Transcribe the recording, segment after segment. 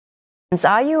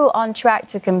Are you on track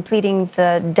to completing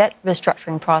the debt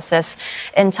restructuring process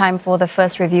in time for the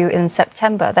first review in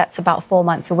September? That's about 4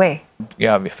 months away.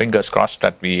 Yeah, fingers crossed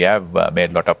that we have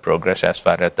made a lot of progress as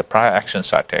far as the prior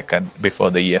actions are taken.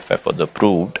 Before the EFF was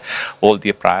approved, all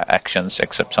the prior actions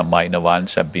except some minor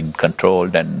ones have been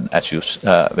controlled, and as you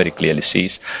very clearly see,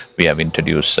 we have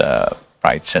introduced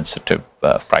price sensitive,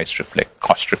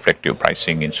 cost reflective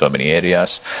pricing in so many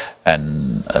areas,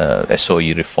 and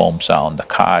SOE reforms are on the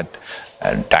card,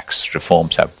 and tax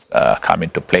reforms have come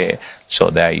into play.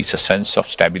 So there is a sense of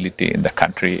stability in the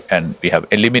country, and we have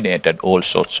eliminated all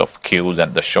sorts of queues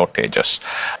and the shortages.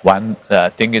 One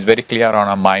thing is very clear on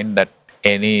our mind, that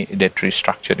any debt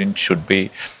restructuring should be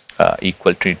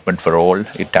equal treatment for all.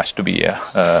 It has to be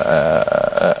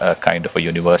a kind of a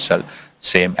universal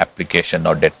same application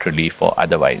or debt relief or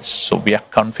otherwise. So we are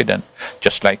confident,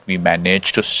 just like we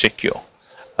managed to secure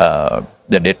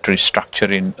the debt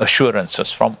restructuring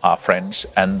assurances from our friends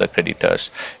and the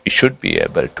creditors, we should be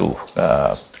able to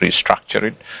restructure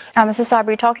it. Mr.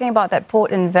 Sabry, talking about that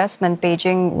port investment,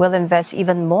 Beijing will invest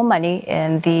even more money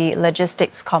in the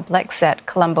logistics complex at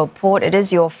Colombo Port. It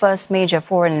is your first major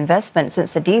foreign investment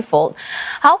since the default.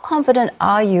 How confident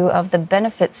are you of the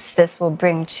benefits this will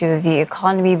bring to the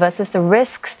economy versus the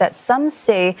risks that some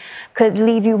say could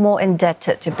leave you more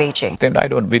indebted to Beijing? Then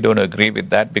we don't agree with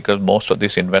that, because most of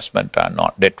this investment are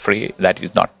not debt-free. That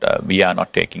is not, we are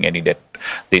not taking any debt.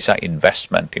 These are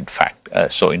investment, in fact.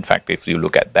 So, in fact, if you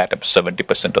look at that,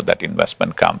 70% of that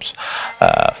investment comes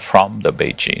from the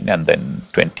Beijing, and then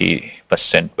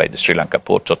 20% by the Sri Lanka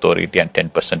Ports Authority and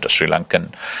 10% of Sri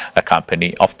Lankan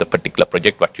company of the particular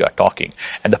project what you are talking.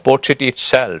 And the port city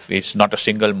itself is not a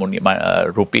single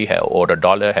rupee or a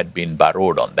dollar had been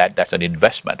borrowed on that. That's an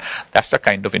investment. That's the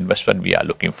kind of investment we are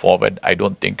looking forward. I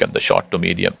don't think in the short to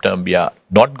medium term we are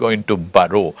not going to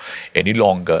borrow any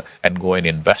longer and go and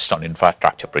invest on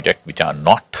infrastructure projects which are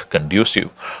not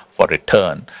conducive for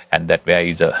return, and that there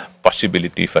is a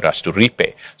possibility for us to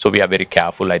repay. So we are very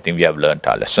careful. I think we have learned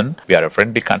our lesson. We are a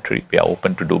friendly country. We are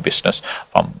open to do business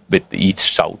with the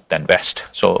east, south and west.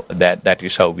 So that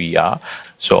is how we are.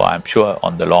 So I'm sure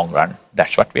on the long run,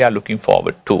 that's what we are looking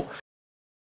forward to.